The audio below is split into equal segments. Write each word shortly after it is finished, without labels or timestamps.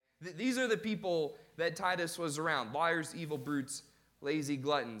These are the people that Titus was around. Liars, evil brutes, lazy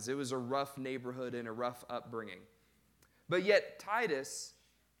gluttons. It was a rough neighborhood and a rough upbringing. But yet Titus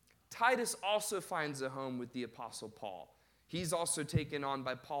also finds a home with the Apostle Paul. He's also taken on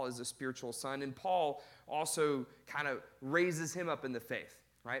by Paul as a spiritual son, and Paul also kind of raises him up in the faith,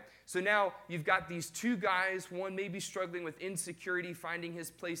 right? So now you've got these two guys, one maybe struggling with insecurity, finding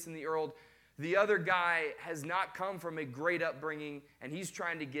his place in the world. The other guy has not come from a great upbringing, and he's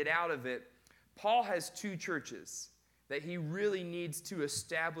trying to get out of it. Paul has two churches that he really needs to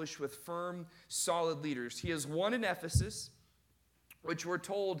establish with firm, solid leaders. He has one in Ephesus, which we're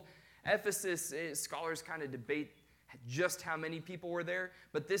told Ephesus, scholars kind of debate just how many people were there,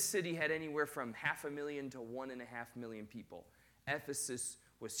 but this city had anywhere from 500,000 to 1.5 million people. Ephesus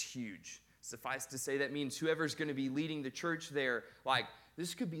was huge. Suffice to say, that means whoever's going to be leading the church there, like,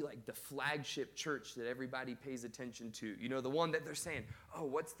 this could be like the flagship church that everybody pays attention to. You know, the one that they're saying, oh,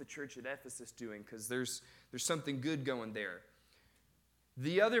 what's the church at Ephesus doing? Because there's something good going there.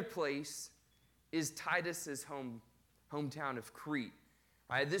 The other place is Titus's hometown of Crete.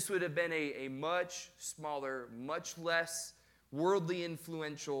 Right? This would have been a much smaller, much less worldly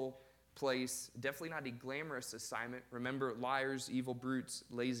influential place. Definitely not a glamorous assignment. Remember, liars, evil brutes,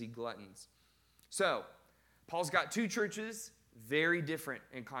 lazy gluttons. So, Paul's got two churches, very different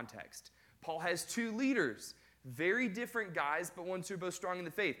in context. Paul has two leaders, very different guys, but ones who are both strong in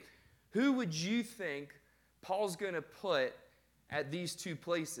the faith. Who would you think Paul's going to put at these two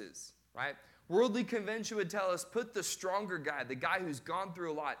places, right? Worldly convention would tell us, put the stronger guy, the guy who's gone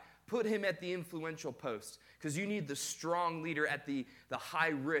through a lot, put him at the influential post, because you need the strong leader at the high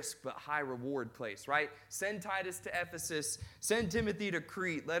risk but high reward place, right? Send Titus to Ephesus, send Timothy to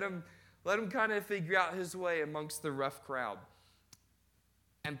Crete, let him kind of figure out his way amongst the rough crowd.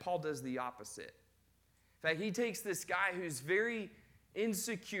 And Paul does the opposite. In fact, he takes this guy who's very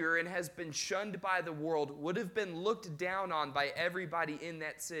insecure and has been shunned by the world, would have been looked down on by everybody in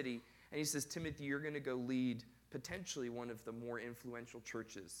that city, and he says, Timothy, you're going to go lead potentially one of the more influential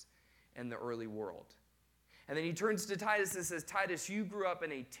churches in the early world. And then he turns to Titus and says, Titus, you grew up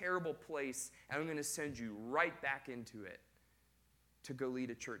in a terrible place, and I'm going to send you right back into it to go lead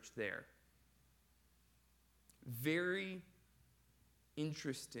a church there. Very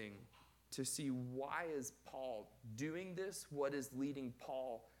interesting to see, why is Paul doing this? What is leading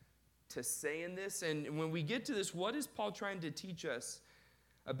Paul to say in this? And when we get to this, what is Paul trying to teach us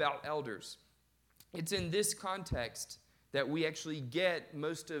about elders? It's in this context that we actually get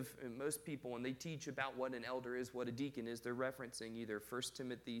most people, when they teach about what an elder is, what a deacon is, they're referencing either 1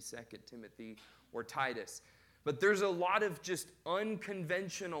 Timothy, 2 Timothy, or Titus. But there's a lot of just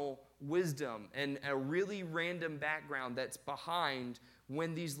unconventional wisdom and a really random background that's behind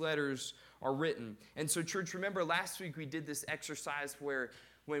when these letters are written. And so, church, remember last week we did this exercise where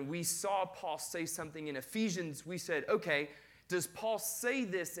when we saw Paul say something in Ephesians, we said, okay, does Paul say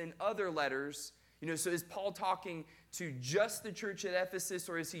this in other letters? You know, so is Paul talking to just the church at Ephesus,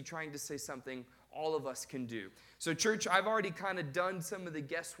 or is he trying to say something all of us can do? So, church, I've already kind of done some of the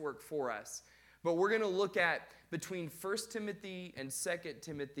guesswork for us. But we're going to look at between 1 Timothy and 2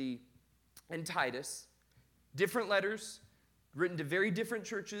 Timothy and Titus, different letters, written to very different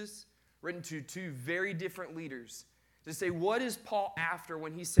churches, written to two very different leaders, to say, what is Paul after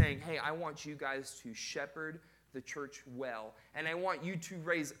when he's saying, hey, I want you guys to shepherd the church well, and I want you to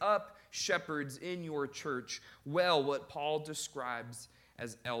raise up shepherds in your church well, what Paul describes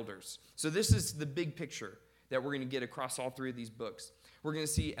as elders. So this is the big picture that we're going to get across all three of these books. We're going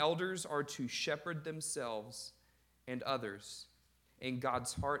to see elders are to shepherd themselves and others in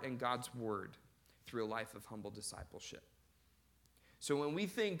God's heart and God's word through a life of humble discipleship. So when we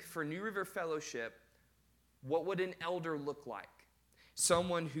think for New River Fellowship, what would an elder look like?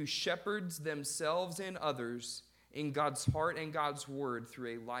 Someone who shepherds themselves and others in God's heart and God's word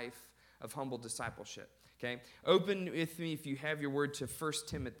through a life of humble discipleship. Okay? Open with me, if you have your word, to 1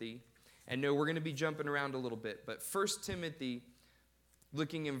 Timothy. And no, we're going to be jumping around a little bit, but 1 Timothy,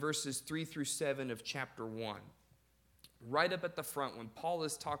 looking in verses 3 through 7 of chapter 1. Right up at the front, when Paul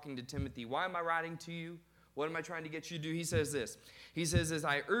is talking to Timothy, why am I writing to you? What am I trying to get you to do? He says this. He says, as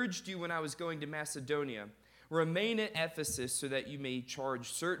I urged you when I was going to Macedonia, remain at Ephesus so that you may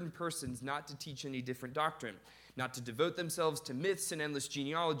charge certain persons not to teach any different doctrine, not to devote themselves to myths and endless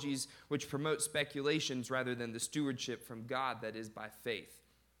genealogies, which promote speculations rather than the stewardship from God that is by faith.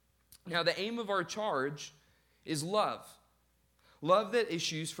 Now, the aim of our charge is love. Love that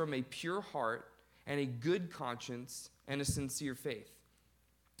issues from a pure heart and a good conscience and a sincere faith.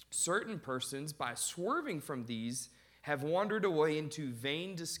 Certain persons, by swerving from these, have wandered away into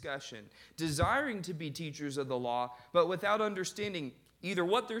vain discussion, desiring to be teachers of the law, but without understanding either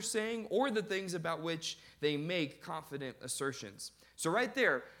what they're saying or the things about which they make confident assertions. So right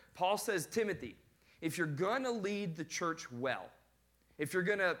there, Paul says, Timothy, if you're going to lead the church well, if you're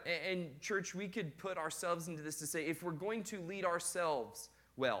going to, and church, we could put ourselves into this to say, if we're going to lead ourselves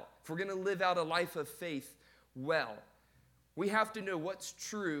well, if we're going to live out a life of faith well, we have to know what's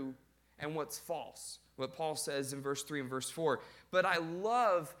true and what's false. What Paul says in verse 3 and verse 4. But I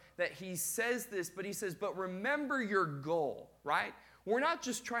love that he says this, but he says, but remember your goal, right? We're not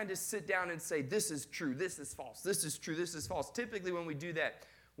just trying to sit down and say, this is true, this is false, this is true, this is false. Typically when we do that,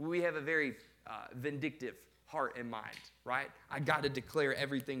 we have a very vindictive heart and mind, right? I got to declare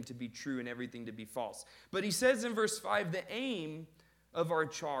everything to be true and everything to be false. But he says in verse 5, the aim of our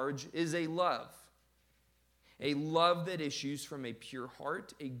charge is a love that issues from a pure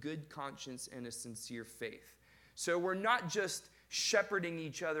heart, a good conscience, and a sincere faith. So we're not just shepherding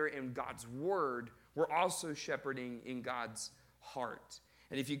each other in God's word, we're also shepherding in God's heart.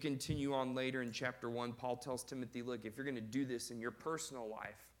 And if you continue on later in chapter 1, Paul tells Timothy, look, if you're going to do this in your personal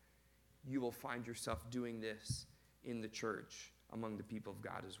life, you will find yourself doing this in the church among the people of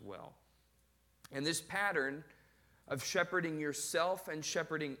God as well. And this pattern of shepherding yourself and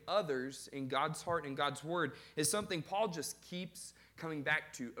shepherding others in God's heart and God's word is something Paul just keeps coming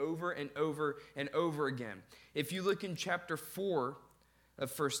back to over and over and over again. If you look in chapter 4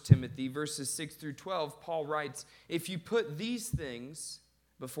 of 1 Timothy, verses 6 through 12, Paul writes, if you put these things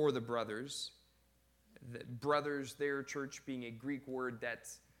before the brothers there, church being a Greek word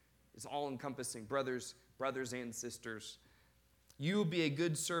that's all-encompassing, brothers and sisters, you will be a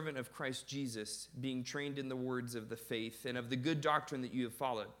good servant of Christ Jesus, being trained in the words of the faith and of the good doctrine that you have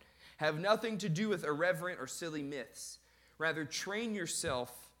followed. Have nothing to do with irreverent or silly myths. Rather, train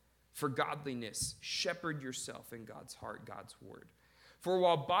yourself for godliness. Shepherd yourself in God's heart, God's word. For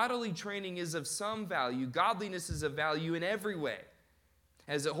while bodily training is of some value, godliness is of value in every way,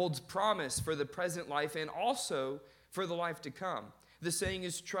 as it holds promise for the present life and also for the life to come. The saying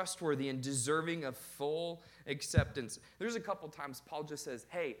is trustworthy and deserving of full acceptance. There's a couple times Paul just says,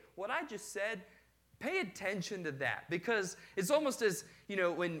 hey, what I just said, pay attention to that. Because it's almost as,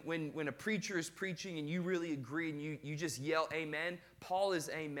 when a preacher is preaching and you really agree and you just yell amen, Paul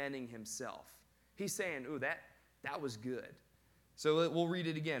is amening himself. He's saying, ooh, that was good. So we'll read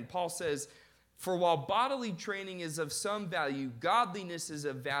it again. Paul says, for while bodily training is of some value, godliness is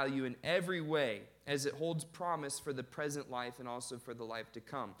of value in every way, as it holds promise for the present life and also for the life to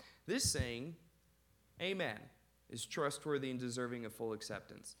come. This saying, amen, is trustworthy and deserving of full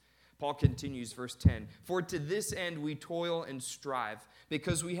acceptance. Paul continues, verse 10, for to this end we toil and strive,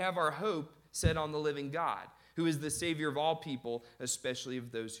 because we have our hope set on the living God, who is the Savior of all people, especially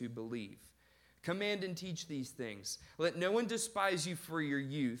of those who believe. Command and teach these things. Let no one despise you for your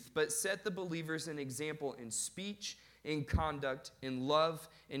youth, but set the believers an example in speech, in conduct, in love,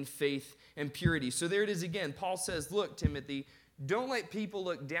 in faith, and purity. So there it is again. Paul says, look, Timothy, don't let people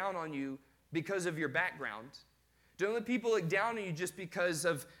look down on you because of your background. Don't let people look down on you just because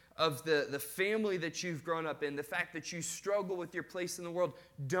of the family that you've grown up in, the fact that you struggle with your place in the world.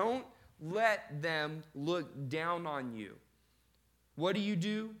 Don't let them look down on you. What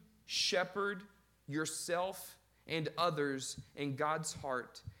do? Shepherd yourself and others in God's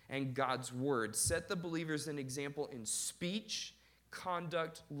heart and God's word. Set the believers an example in speech,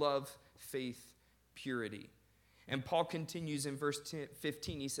 conduct, love, faith, purity. And Paul continues in verse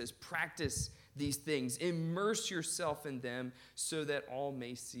 15. He says, practice these things. Immerse yourself in them so that all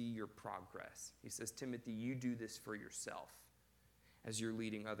may see your progress. He says, Timothy, you do this for yourself as you're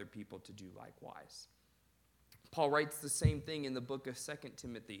leading other people to do likewise. Paul writes the same thing in the book of 2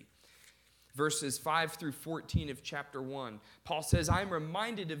 Timothy. Verses 5 through 14 of chapter 1, Paul says, I am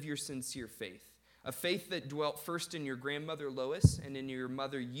reminded of your sincere faith, a faith that dwelt first in your grandmother Lois and in your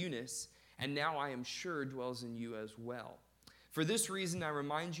mother Eunice, and now I am sure dwells in you as well. For this reason, I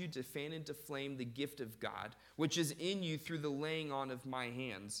remind you to fan into flame the gift of God, which is in you through the laying on of my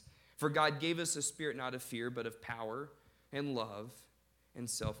hands. For God gave us a spirit not of fear, but of power and love and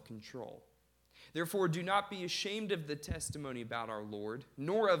self-control. Therefore, do not be ashamed of the testimony about our Lord,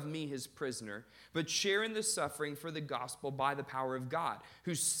 nor of me, his prisoner, but share in the suffering for the gospel by the power of God,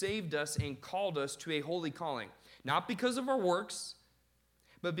 who saved us and called us to a holy calling, not because of our works,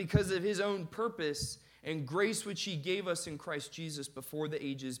 but because of his own purpose and grace which he gave us in Christ Jesus before the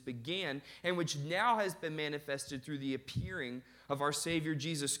ages began, and which now has been manifested through the appearing of our Savior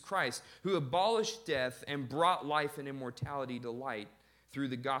Jesus Christ, who abolished death and brought life and immortality to light through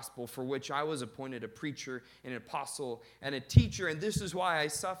the gospel, for which I was appointed a preacher, an apostle, and a teacher, and this is why I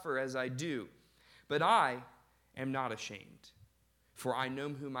suffer as I do. But I am not ashamed, for I know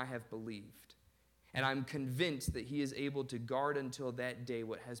whom I have believed, And I'm convinced that he is able to guard until that day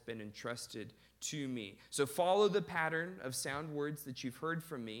what has been entrusted to me. So follow the pattern of sound words that you've heard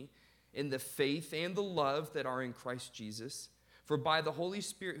from me in the faith and the love that are in Christ Jesus. For by the Holy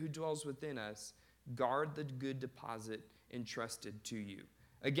Spirit who dwells within us, guard the good deposit entrusted to you.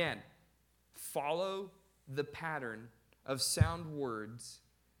 Again, follow the pattern of sound words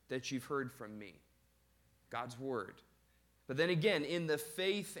that you've heard from me. God's word. But then again, in the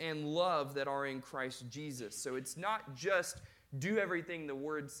faith and love that are in Christ Jesus. So it's not just do everything the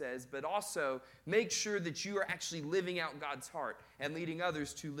word says, but also make sure that you are actually living out God's heart and leading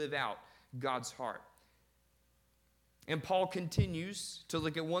others to live out God's heart. And Paul continues to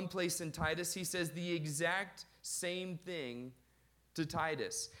look at one place in Titus. He says the exact same thing to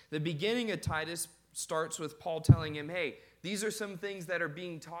Titus. The beginning of Titus starts with Paul telling him, hey, these are some things that are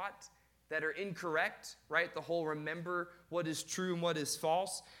being taught that are incorrect, right? The whole remember what is true and what is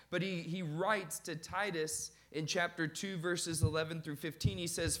false. But he writes to Titus in chapter 2, verses 11 through 15, he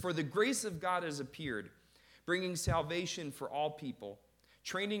says, for the grace of God has appeared, bringing salvation for all people,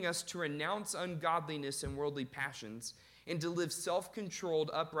 training us to renounce ungodliness and worldly passions, and to live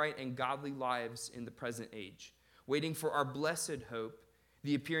self-controlled, upright, and godly lives in the present age, waiting for our blessed hope,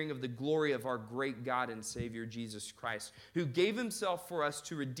 the appearing of the glory of our great God and Savior, Jesus Christ, who gave himself for us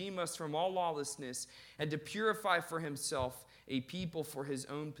to redeem us from all lawlessness and to purify for himself a people for his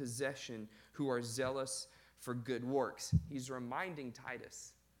own possession who are zealous for good works. He's reminding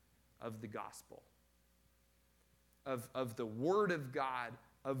Titus of the gospel, of the word of God,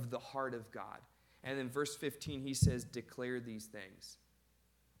 of the heart of God. And in verse 15, he says, declare these things.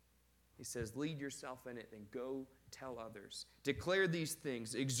 He says, lead yourself in it and go tell others. Declare these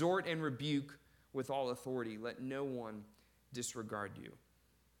things. Exhort and rebuke with all authority. Let no one disregard you.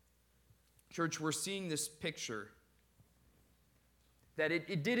 Church, we're seeing this picture that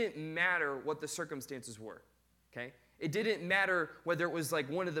it didn't matter what the circumstances were, okay? It didn't matter whether it was like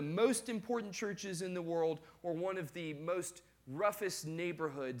one of the most important churches in the world or one of the most roughest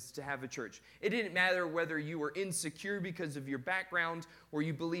neighborhoods to have a church. It didn't matter whether you were insecure because of your background or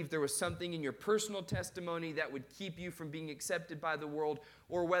you believed there was something in your personal testimony that would keep you from being accepted by the world,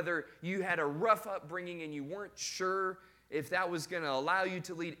 or whether you had a rough upbringing and you weren't sure if that was going to allow you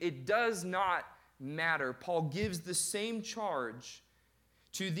to lead. It does not matter. Paul gives the same charge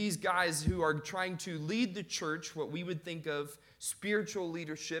to these guys who are trying to lead the church, what we would think of spiritual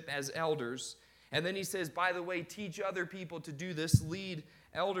leadership as elders. And then he says, by the way, teach other people to do this, lead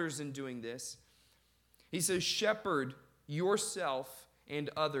elders in doing this. He says, shepherd yourself and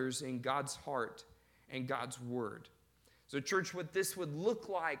others in God's heart and God's word. So church, what this would look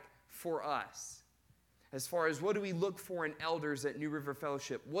like for us, as far as what do we look for in elders at New River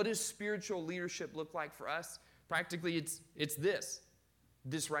Fellowship? What does spiritual leadership look like for us? Practically, it's this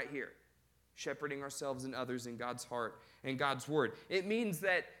right here. Shepherding ourselves and others in God's heart and God's word. It means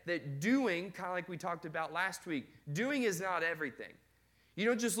that doing, kind of like we talked about last week, doing is not everything. You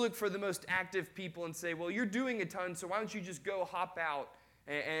don't just look for the most active people and say, well, you're doing a ton, so why don't you just go hop out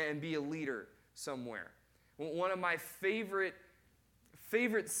and be a leader somewhere? One of my favorite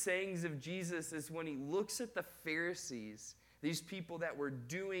sayings of Jesus is when he looks at the Pharisees, these people that were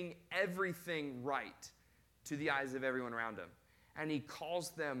doing everything right to the eyes of everyone around them, and he calls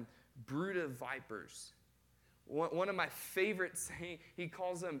them brood of vipers. One of my favorite sayings, he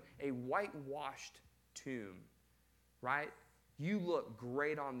calls them a whitewashed tomb, right? You look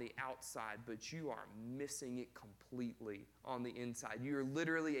great on the outside, but you are missing it completely on the inside. You are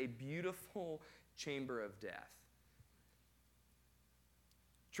literally a beautiful chamber of death.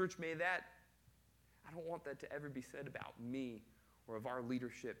 Church, I don't want that to ever be said about me or of our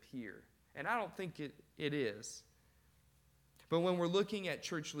leadership here. And I don't think it is. But when we're looking at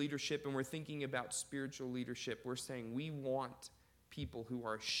church leadership and we're thinking about spiritual leadership, we're saying we want people who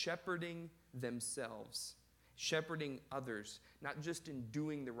are shepherding themselves, shepherding others, not just in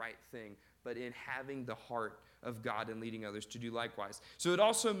doing the right thing, but in having the heart of God and leading others to do likewise. So it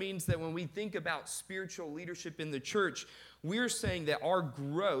also means that when we think about spiritual leadership in the church, we're saying that our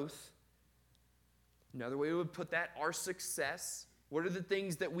growth, another way we would put that, our success, what are the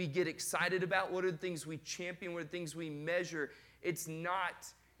things that we get excited about? What are the things we champion? What are the things we measure? It's not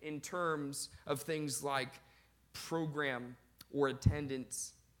in terms of things like program or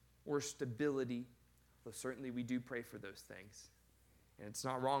attendance or stability. Well, certainly we do pray for those things. And it's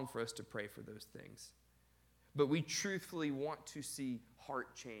not wrong for us to pray for those things. But we truthfully want to see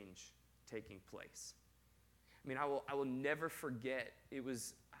heart change taking place. I mean, I will never forget,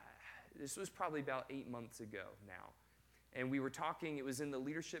 this was probably about 8 months ago now. And we were talking, it was in the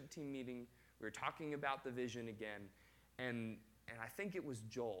leadership team meeting, we were talking about the vision again, and I think it was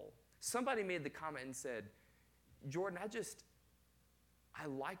Joel somebody made the comment and said, Jordan, I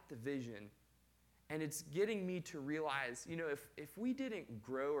like the vision, and it's getting me to realize, if we didn't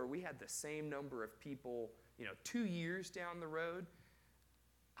grow or we had the same number of people, 2 years down the road,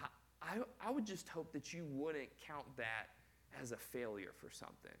 I would just hope that you wouldn't count that as a failure for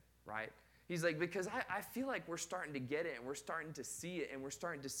something, right? He's like, because I feel like we're starting to get it, and we're starting to see it, and we're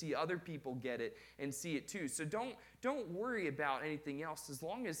starting to see other people get it and see it too. So don't worry about anything else as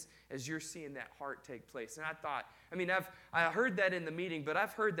long as you're seeing that heart take place. And I thought, I heard that in the meeting, but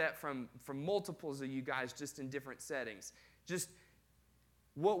I've heard that from multiples of you guys just in different settings. Just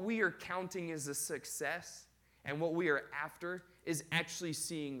what we are counting as a success and what we are after is actually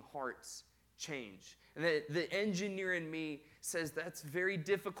seeing hearts change. And the engineer in me says that's very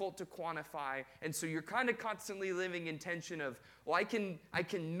difficult to quantify. And so you're kind of constantly living in tension of, well, I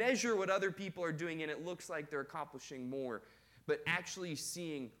can measure what other people are doing, and it looks like they're accomplishing more. But actually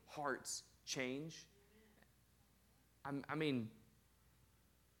seeing hearts change.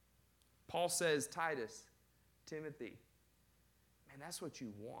 Paul says, Titus, Timothy, man, that's what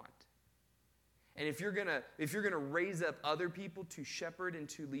you want. And if you're gonna raise up other people to shepherd and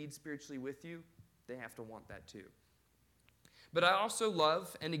to lead spiritually with you, they have to want that too. But I also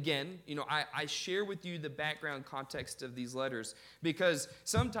love, and again, I share with you the background context of these letters, because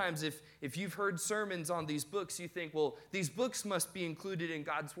sometimes if you've heard sermons on these books, you think, well, these books must be included in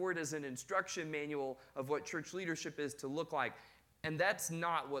God's Word as an instruction manual of what church leadership is to look like. And that's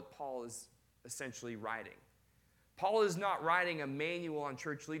not what Paul is essentially writing. Paul is not writing a manual on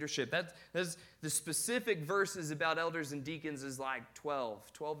church leadership. That's the specific verses about elders and deacons is like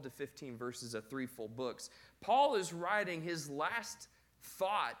 12 to 15 verses of 3 full books. Paul is writing his last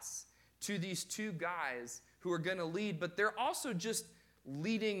thoughts to these two guys who are going to lead, but they're also just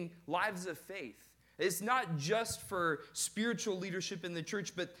leading lives of faith. It's not just for spiritual leadership in the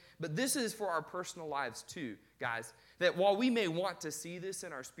church, but this is for our personal lives too, guys. That while we may want to see this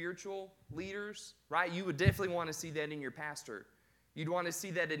in our spiritual leaders, right? You would definitely want to see that in your pastor. You'd want to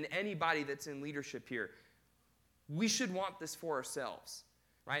see that in anybody that's in leadership here. We should want this for ourselves,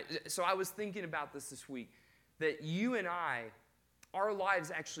 right? So I was thinking about this week, that you and I, our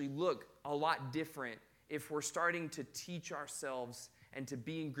lives actually look a lot different if we're starting to teach ourselves and to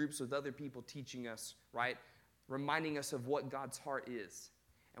be in groups with other people teaching us, right? Reminding us of what God's heart is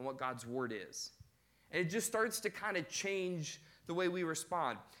and what God's word is. And it just starts to kind of change the way we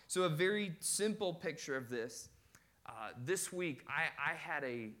respond. So a very simple picture of this. This week, I had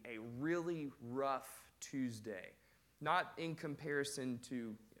a really rough Tuesday. Not in comparison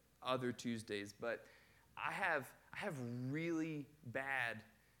to other Tuesdays, but I have really bad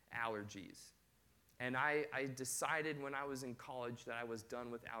allergies. And I decided when I was in college that I was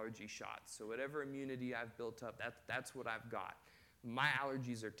done with allergy shots. So whatever immunity I've built up, that's what I've got. My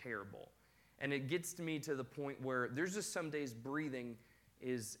allergies are terrible. And it gets to me to the point where there's just some days breathing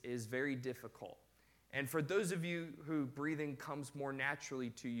is very difficult. And for those of you who breathing comes more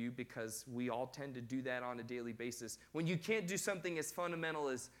naturally to you, because we all tend to do that on a daily basis, when you can't do something as fundamental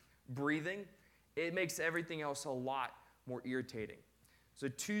as breathing, it makes everything else a lot more irritating. So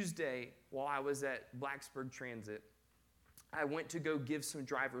Tuesday, while I was at Blacksburg Transit, I went to go give some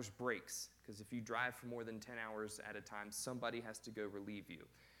drivers breaks, because if you drive for more than 10 hours at a time, somebody has to go relieve you.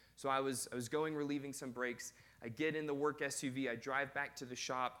 So I was going relieving some breaks. I get in the work SUV. I drive back to the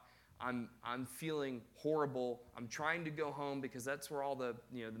shop. I'm feeling horrible. I'm trying to go home because that's where all the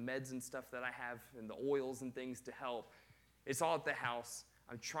the meds and stuff that I have and the oils and things to help. It's all at the house.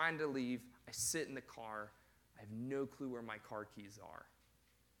 I'm trying to leave. I sit in the car. I have no clue where my car keys are.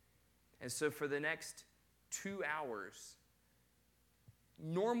 And so for the next 2 hours,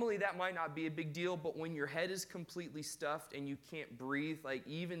 normally that might not be a big deal, but when your head is completely stuffed and you can't breathe, like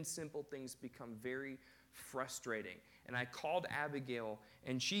even simple things become very frustrating. And I called Abigail,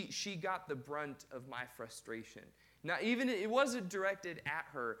 and she got the brunt of my frustration. Now, even it wasn't directed at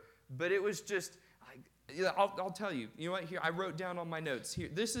her, but it was just, I'll tell you. You know what? Here, I wrote down on my notes. Here,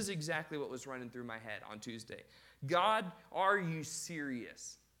 this is exactly what was running through my head on Tuesday. God, are you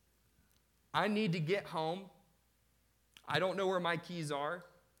serious? I need to get home. I don't know where my keys are.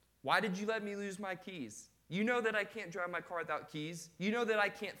 Why did you let me lose my keys? You know that I can't drive my car without keys. You know that I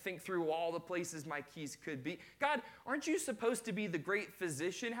can't think through all the places my keys could be. God, aren't you supposed to be the great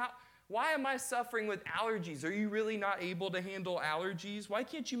physician? Why am I suffering with allergies? Are you really not able to handle allergies? Why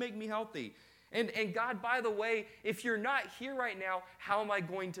can't you make me healthy? And God, by the way, if you're not here right now, how am I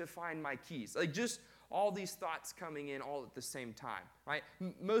going to find my keys? Like just all these thoughts coming in all at the same time, right?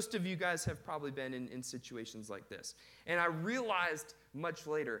 Most of you guys have probably been in situations like this. And I realized much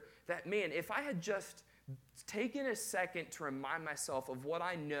later that, man, if I had just taking a second to remind myself of what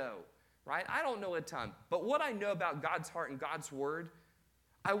I know, right? I don't know a ton, but what I know about God's heart and God's word,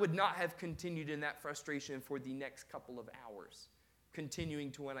 I would not have continued in that frustration for the next couple of hours,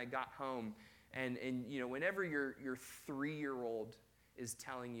 continuing to when I got home. And whenever your 3-year-old is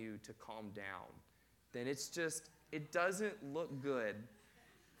telling you to calm down, then it doesn't look good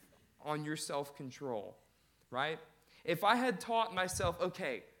on your self-control, right? If I had taught myself,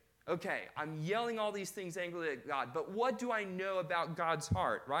 okay, I'm yelling all these things angrily at God, but what do I know about God's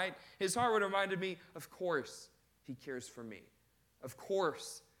heart, right? His heart would have reminded me, of course, he cares for me. Of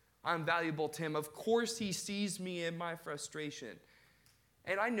course, I'm valuable to him. Of course, he sees me in my frustration.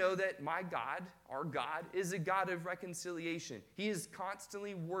 And I know that my God, our God, is a God of reconciliation. He is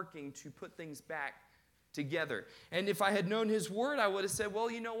constantly working to put things back together. And if I had known his word, I would have said, well,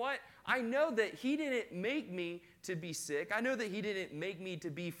 you know what? I know that he didn't make me to be sick. I know that he didn't make me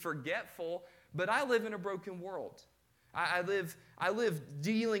to be forgetful, but I live in a broken world. I live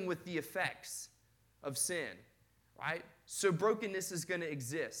dealing with the effects of sin, right? So brokenness is going to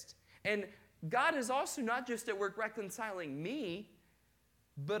exist. And God is also not just at work reconciling me,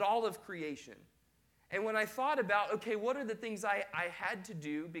 but all of creation. And when I thought about, okay, what are the things I had to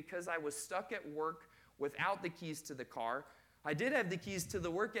do because I was stuck at work without the keys to the car, I did have the keys to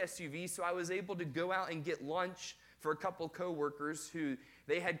the work SUV, so I was able to go out and get lunch for a couple coworkers who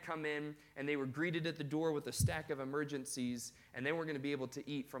they had come in and they were greeted at the door with a stack of emergencies, and they weren't going to be able to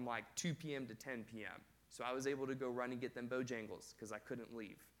eat from like 2 p.m. to 10 p.m. So I was able to go run and get them Bojangles because I couldn't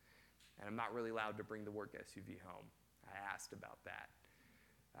leave. And I'm not really allowed to bring the work SUV home. I asked about that.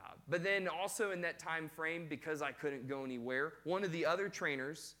 But then also in that time frame, because I couldn't go anywhere, one of the other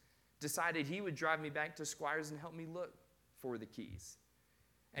trainers decided he would drive me back to Squires and help me look for the keys.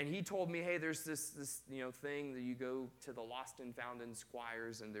 And he told me, hey, there's this thing that you go to the lost and found in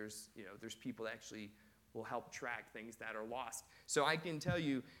Squires, and there's people that actually will help track things that are lost. So I can tell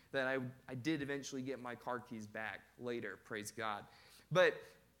you that I did eventually get my car keys back later, praise God. But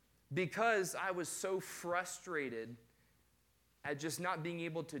because I was so frustrated at just not being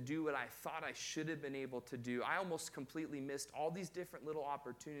able to do what I thought I should have been able to do, I almost completely missed all these different little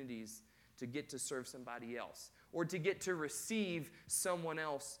opportunities to get to serve somebody else or to get to receive someone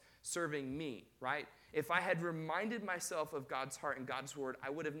else serving me, right? If I had reminded myself of God's heart and God's word,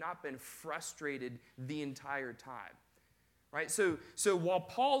 I would have not been frustrated the entire time, right? So while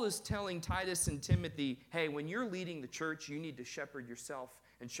Paul is telling Titus and Timothy, hey, when you're leading the church, you need to shepherd yourself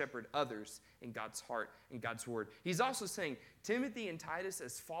and shepherd others in God's heart and God's word. He's also saying, Timothy and Titus,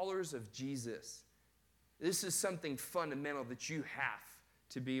 as followers of Jesus, this is something fundamental that you have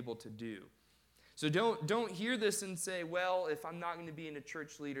to be able to do. So don't hear this and say, well, if I'm not going to be in a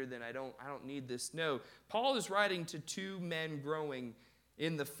church leader, then I don't need this. No, Paul is writing to two men growing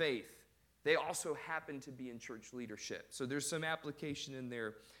in the faith. They also happen to be in church leadership. So there's some application in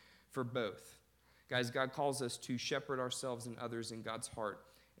there for both. Guys, God calls us to shepherd ourselves and others in God's heart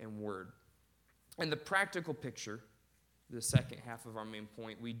and word. And the practical picture, the second half of our main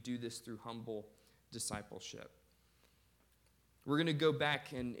point, we do this through humble discipleship. We're going to go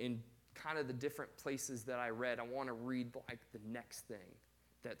back in kind of the different places that I read. I want to read like the next thing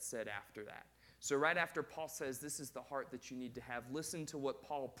that's said after that. So right after Paul says this is the heart that you need to have, listen to what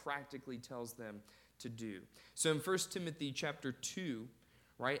Paul practically tells them to do. So in 1 Timothy chapter 2,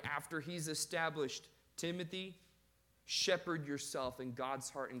 right after he's established, Timothy, shepherd yourself in God's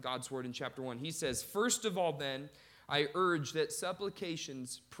heart and God's word in chapter 1. He says, first of all then, I urge that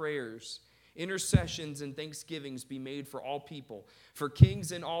supplications, prayers, intercessions, and thanksgivings be made for all people, for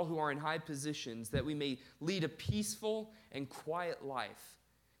kings and all who are in high positions, that we may lead a peaceful and quiet life,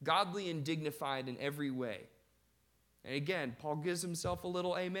 godly and dignified in every way. And again, Paul gives himself a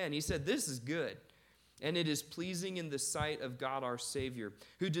little amen. He said, this is good. And it is pleasing in the sight of God our Savior,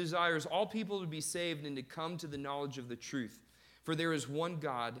 who desires all people to be saved and to come to the knowledge of the truth. For there is one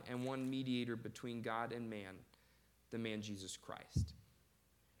God and one mediator between God and man, the man Jesus Christ.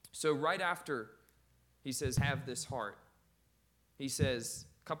 So right after he says, have this heart, he says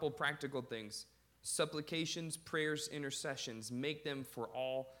a couple practical things. Supplications, prayers, intercessions, make them for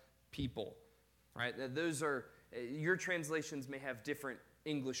all people. Right? Those are, your translations may have different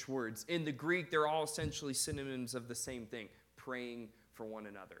English words. In the Greek, they're all essentially synonyms of the same thing, praying for one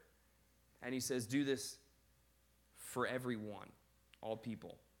another. And he says, do this for everyone, all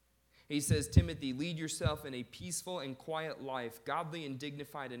people. He says, Timothy, lead yourself in a peaceful and quiet life, godly and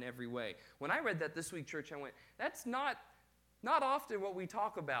dignified in every way. When I read that this week, church, I went, that's not often what we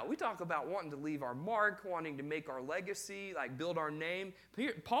talk about. We talk about wanting to leave our mark, wanting to make our legacy, like build our name.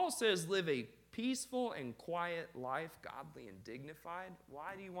 Here, Paul says, live a peaceful and quiet life, godly and dignified.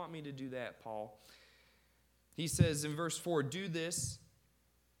 Why do you want me to do that, Paul? He says in verse 4, do this.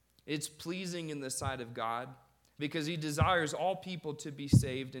 It's pleasing in the sight of God, because he desires all people to be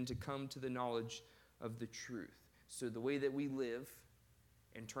saved and to come to the knowledge of the truth. So the way that we live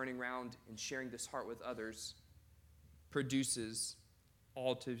and turning around and sharing this heart with others produces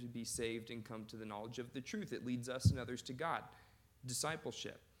all to be saved and come to the knowledge of the truth. It leads us and others to God.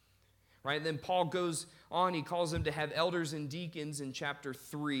 Discipleship. Right? And then Paul goes on, he calls them to have elders and deacons in chapter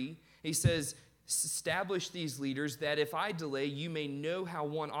 3. He says, establish these leaders that if I delay, you may know how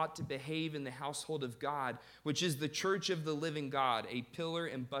one ought to behave in the household of God, which is the church of the living God, a pillar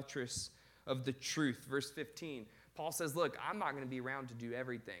and buttress of the truth. Verse 15, Paul says, look, I'm not going to be around to do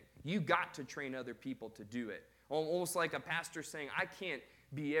everything. You got to train other people to do it. Almost like a pastor saying, I can't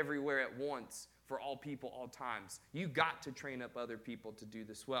be everywhere at once for all people, all times. You got to train up other people to do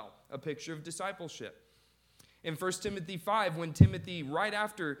this well. A picture of discipleship. In 1 Timothy 5, when Timothy, right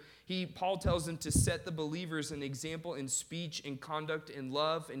after Paul tells him to set the believers an example in speech and conduct and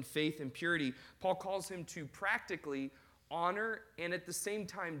love and faith and purity, Paul calls him to practically honor and at the same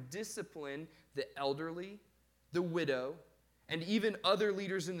time discipline the elderly, the widow, and even other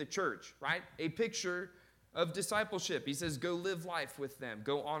leaders in the church, right? A picture of discipleship. He says, go live life with them,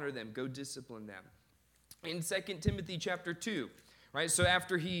 go honor them, go discipline them. In 2 Timothy chapter 2, right? So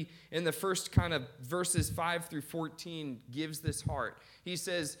after he, in the first kind of verses 5 through 14, gives this heart, he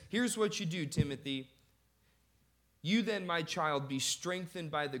says, here's what you do, Timothy. You then, my child, be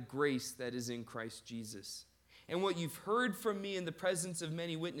strengthened by the grace that is in Christ Jesus. And what you've heard from me in the presence of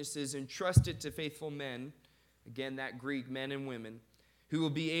many witnesses, entrust it to faithful men, again, that Greek, men and women, who will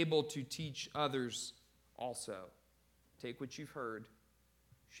be able to teach others also. Take what you've heard,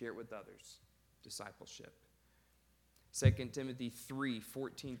 share it with others. Discipleship. 2 Timothy 3,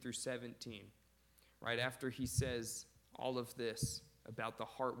 14 through 17. Right after he says all of this about the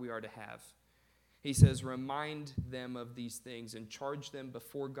heart we are to have, he says, remind them of these things and charge them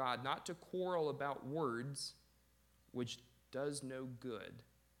before God not to quarrel about words, which does no good,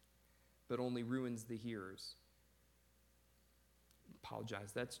 but only ruins the hearers.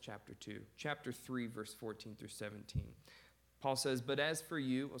 Apologize, that's chapter 2. Chapter 3, verse 14 through 17. Paul says, but as for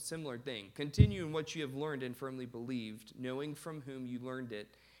you, a similar thing. Continue in what you have learned and firmly believed, knowing from whom you learned it,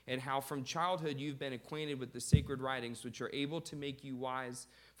 and how from childhood you've been acquainted with the sacred writings, which are able to make you wise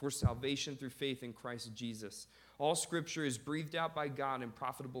for salvation through faith in Christ Jesus. All Scripture is breathed out by God and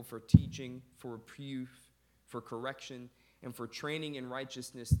profitable for teaching, for reproof, for correction, and for training in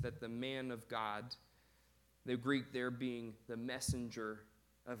righteousness, that the man of God, the Greek there being the messenger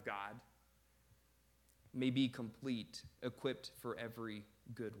of God, may be complete, equipped for every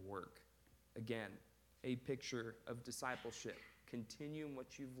good work. Again, a picture of discipleship. Continue in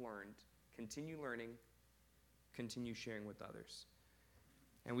what you've learned. Continue learning. Continue sharing with others.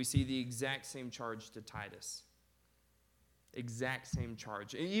 And we see the exact same charge to Titus. Exact same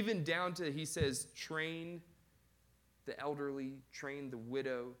charge. And even down to, he says, train the elderly, train the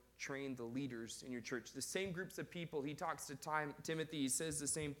widow, train the leaders in your church. The same groups of people. He talks to Timothy. He says the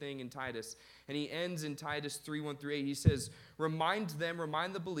same thing in Titus. And he ends in Titus 3, 1 through 8. He says, remind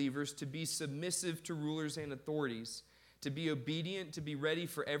the believers to be submissive to rulers and authorities, to be obedient, to be ready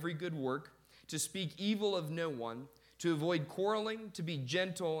for every good work, to speak evil of no one, to avoid quarreling, to be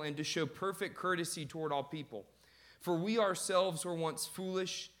gentle, and to show perfect courtesy toward all people. For we ourselves were once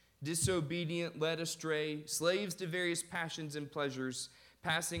foolish, disobedient, led astray, slaves to various passions and pleasures,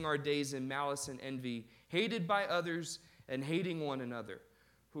 passing our days in malice and envy, hated by others and hating one another.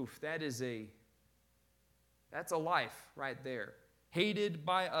 Oof, that's a life right there. Hated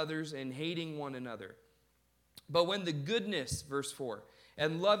by others and hating one another. But when the goodness, verse 4,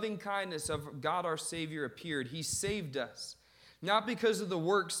 and loving kindness of God our Savior appeared, he saved us, not because of the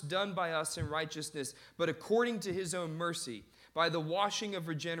works done by us in righteousness, but according to his own mercy, by the washing of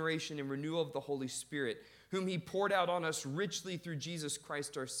regeneration and renewal of the Holy Spirit, whom he poured out on us richly through Jesus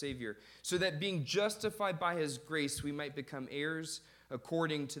Christ our Savior, so that being justified by his grace, we might become heirs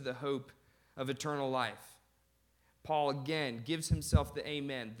according to the hope of eternal life. Paul again gives himself the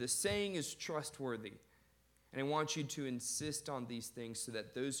amen. The saying is trustworthy. And I want you to insist on these things so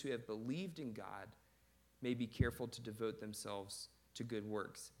that those who have believed in God may be careful to devote themselves to good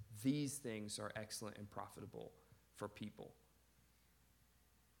works. These things are excellent and profitable for people.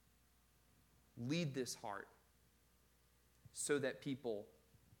 Lead this heart so that people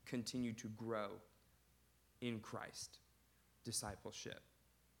continue to grow in Christ. Discipleship.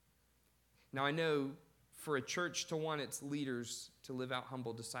 Now, I know for a church to want its leaders to live out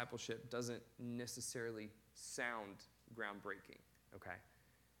humble discipleship doesn't necessarily sound groundbreaking, okay?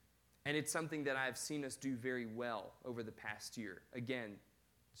 And it's something that I've seen us do very well over the past year. Again,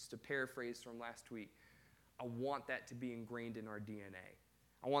 just to paraphrase from last week, I want that to be ingrained in our DNA.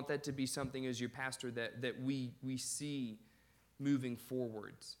 I want that to be something as your pastor that we see moving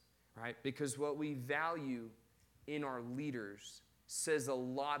forwards, right? Because what we value in our leaders says a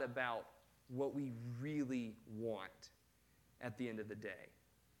lot about what we really want at the end of the day.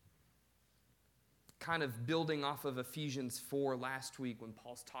 Kind of building off of Ephesians 4 last week when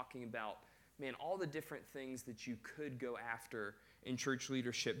Paul's talking about, man, all the different things that you could go after in church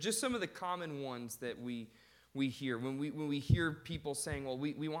leadership. Just some of the common ones that we hear. When we hear people saying, well,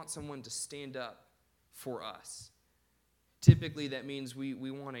 we want someone to stand up for us. Typically that means we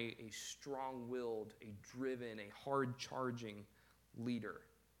want a strong-willed, a driven, a hard-charging leader,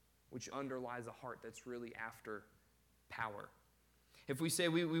 which underlies a heart that's really after power. If we say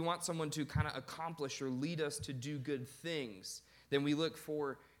we want someone to kind of accomplish or lead us to do good things, then we look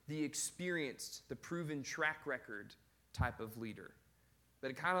for the experienced, the proven track record type of leader.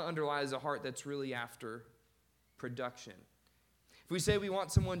 But it kind of underlies a heart that's really after production. If we say we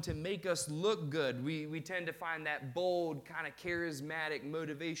want someone to make us look good, we tend to find that bold, kind of charismatic,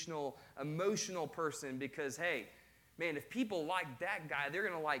 motivational, emotional person because, hey, man, if people like that guy, they're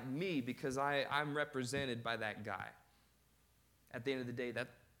going to like me because I'm represented by that guy. At the end of the day,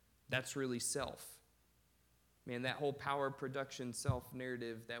 that's really self. Man, that whole power production self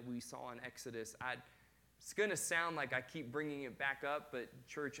narrative that we saw in Exodus, it's going to sound like I keep bringing it back up, but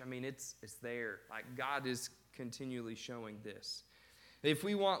church, I mean, it's there. Like God is continually showing this. If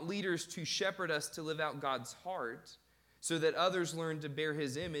we want leaders to shepherd us to live out God's heart so that others learn to bear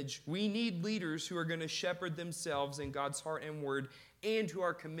his image, we need leaders who are going to shepherd themselves in God's heart and word and who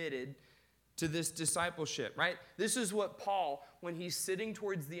are committed to this discipleship, right? This is what Paul, when he's sitting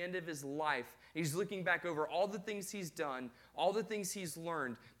towards the end of his life, he's looking back over all the things he's done, all the things he's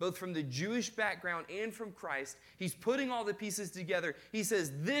learned, both from the Jewish background and from Christ. He's putting all the pieces together. He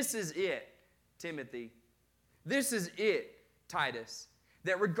says, this is it, Timothy. This is it, Titus.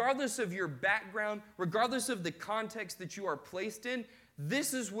 That regardless of your background, regardless of the context that you are placed in,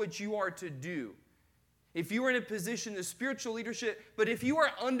 this is what you are to do. If you are in a position of spiritual leadership, but if you are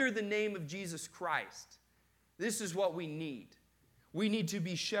under the name of Jesus Christ, this is what we need. We need to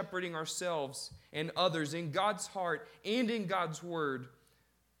be shepherding ourselves and others in God's heart and in God's word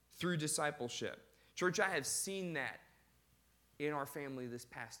through discipleship. Church, I have seen that in our family this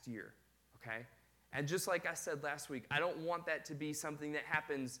past year, okay? And just like I said last week, I don't want that to be something that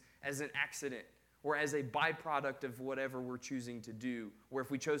happens as an accident or as a byproduct of whatever we're choosing to do, or if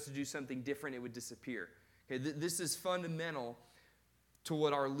we chose to do something different, it would disappear. Okay, this is fundamental to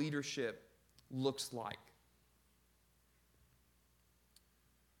what our leadership looks like.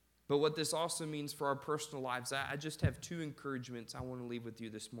 But what this also means for our personal lives, I just have two encouragements I want to leave with you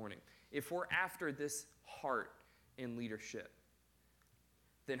this morning. If we're after this heart in leadership,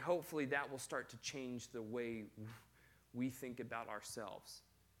 then hopefully that will start to change the way we think about ourselves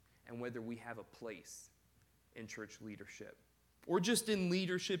and whether we have a place in church leadership or just in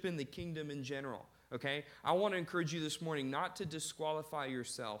leadership in the kingdom in general. Okay? I want to encourage you this morning not to disqualify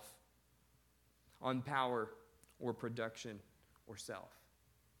yourself on power or production or self.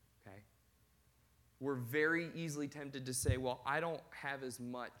 Okay? We're very easily tempted to say, well, I don't have as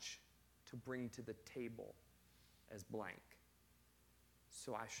much to bring to the table as blank,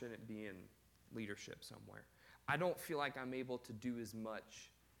 so I shouldn't be in leadership somewhere. I don't feel like I'm able to do as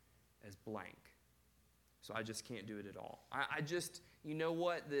much as blank, so I just can't do it at all. I just, you know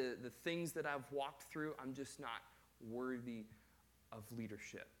what, the things that I've walked through, I'm just not worthy of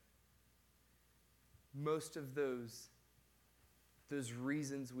leadership. Most of those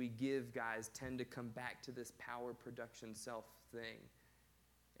reasons we give, guys, tend to come back to this power, production, self thing.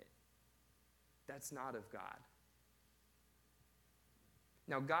 That's not of God.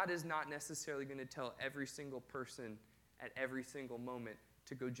 Now, God is not necessarily going to tell every single person at every single moment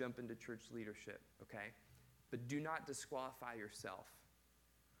to go jump into church leadership, okay? But do not disqualify yourself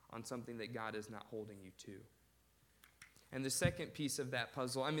on something that God is not holding you to. And the second piece of that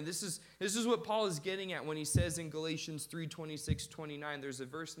puzzle, I mean, this is what Paul is getting at when he says in Galatians 3:26-29, there's a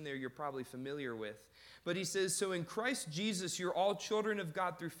verse in there you're probably familiar with. But he says, so in Christ Jesus, you're all children of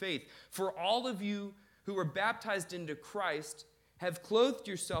God through faith. For all of you who were baptized into Christ have clothed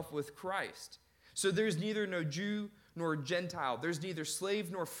yourself with Christ. So there's neither no Jew nor Gentile. There's neither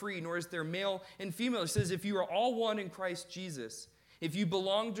slave nor free, nor is there male and female. It says, if you are all one in Christ Jesus, if you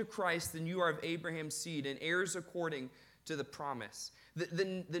belong to Christ, then you are of Abraham's seed and heirs according to the promise.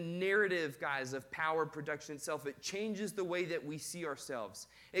 The narrative, guys, of power, production itself, it changes the way that we see ourselves.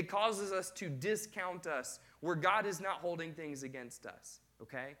 It causes us to discount us where God is not holding things against us,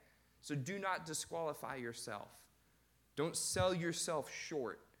 okay? So do not disqualify yourself. Don't sell yourself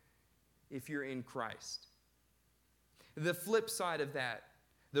short if you're in Christ. The flip side of that,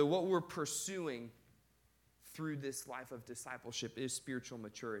 though, what we're pursuing through this life of discipleship is spiritual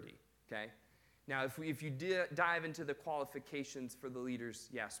maturity, okay? Now, if you dive into the qualifications for the leaders,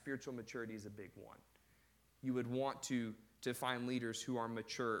 yeah, spiritual maturity is a big one. You would want to find leaders who are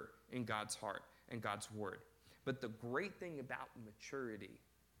mature in God's heart and God's word. But the great thing about maturity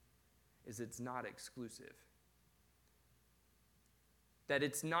is it's not exclusive. That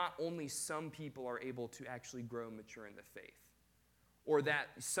it's not only some people are able to actually grow and mature in the faith, or that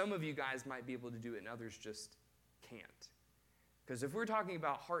some of you guys might be able to do it and others just can't. Because if we're talking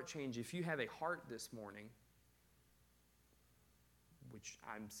about heart change, if you have a heart this morning, which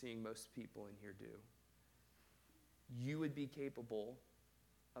I'm seeing most people in here do, you would be capable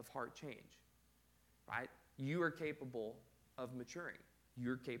of heart change, right? You are capable of maturing.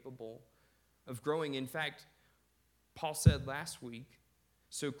 You're capable of growing. In fact, Paul said last week,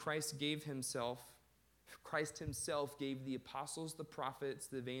 so Christ himself gave the apostles, the prophets,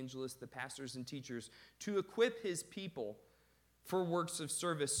 the evangelists, the pastors, and teachers to equip his people for works of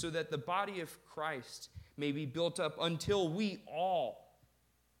service so that the body of Christ may be built up until we all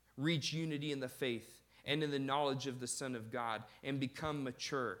reach unity in the faith and in the knowledge of the Son of God and become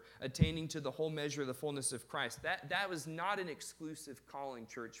mature, attaining to the whole measure of the fullness of Christ. That was not an exclusive calling,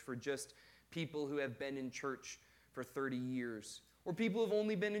 church, for just people who have been in church for 30 years or people who have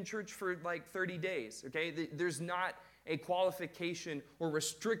only been in church for like 30 days, okay? There's not a qualification or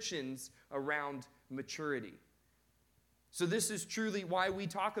restrictions around maturity. So this is truly why we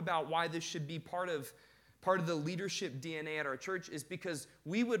talk about why this should be part of the leadership DNA at our church, is because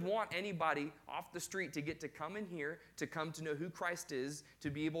we would want anybody off the street to get to come in here, to come to know who Christ is,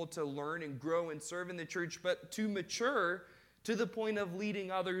 to be able to learn and grow and serve in the church, but to mature to the point of leading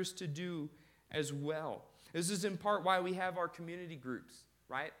others to do as well. This is in part why we have our community groups,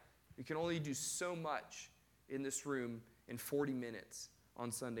 right? We can only do so much in this room in 40 minutes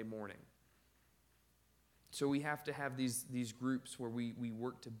on Sunday morning. So we have to have these groups where we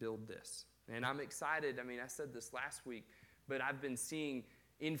work to build this. And I'm excited. I mean, I said this last week, but I've been seeing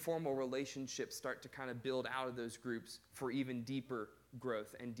informal relationships start to kind of build out of those groups for even deeper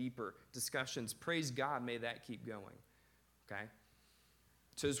growth and deeper discussions. Praise God, may that keep going, okay?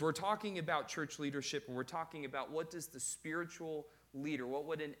 So as we're talking about church leadership, and we're talking about what does the spiritual leader, what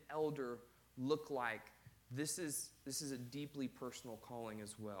would an elder look like, this is a deeply personal calling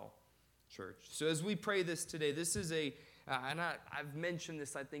as well, church. So as we pray this today, this is I've mentioned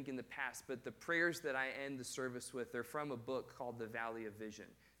this, I think, in the past, but the prayers that I end the service with, they're from a book called The Valley of Vision.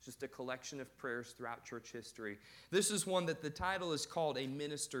 It's just a collection of prayers throughout church history. This is one that the title is called A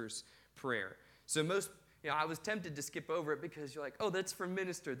Minister's Prayer. So I was tempted to skip over it because you're like, oh, that's for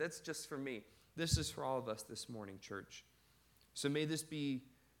minister. That's just for me. This is for all of us this morning, church. So may this be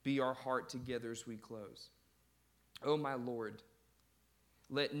our heart together as we close. Oh, my Lord,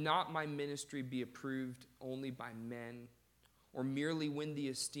 let not my ministry be approved only by men or merely win the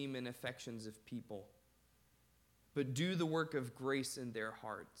esteem and affections of people, but do the work of grace in their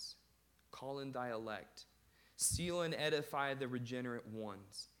hearts. Call in thy elect, seal and edify the regenerate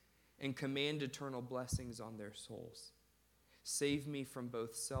ones, and command eternal blessings on their souls. Save me from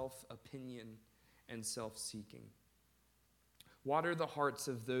both self-opinion and self-seeking. Water the hearts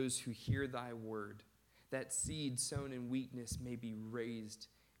of those who hear thy word, that seed sown in weakness may be raised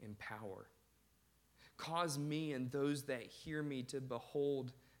in power. Cause me and those that hear me to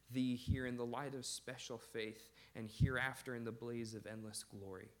behold thee here in the light of special faith and hereafter in the blaze of endless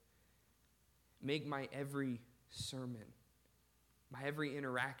glory. Make my every sermon, my every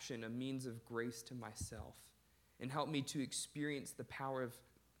interaction a means of grace to myself, and help me to experience the power of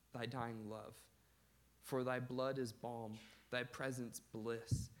thy dying love. For thy blood is balm, thy presence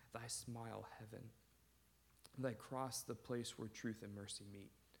bliss, thy smile heaven. Thy cross the place where truth and mercy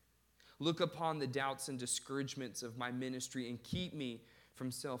meet. Look upon the doubts and discouragements of my ministry and keep me from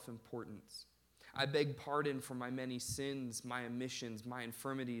self-importance. I beg pardon for my many sins, my omissions, my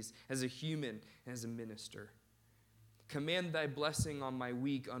infirmities as a human and as a minister. Command thy blessing on my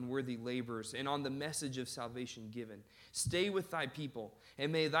weak, unworthy labors and on the message of salvation given. Stay with thy people, and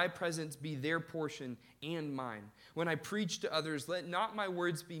may thy presence be their portion and mine. When I preach to others, let not my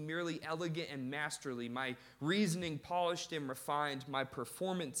words be merely elegant and masterly, my reasoning polished and refined, my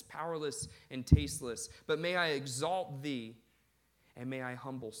performance powerless and tasteless, but may I exalt thee, and may I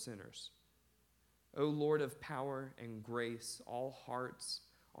humble sinners. O Lord of power and grace, all hearts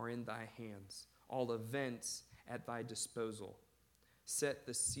are in thy hands, all events at thy disposal. Set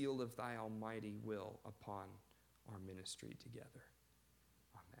the seal of thy almighty will upon our ministry together.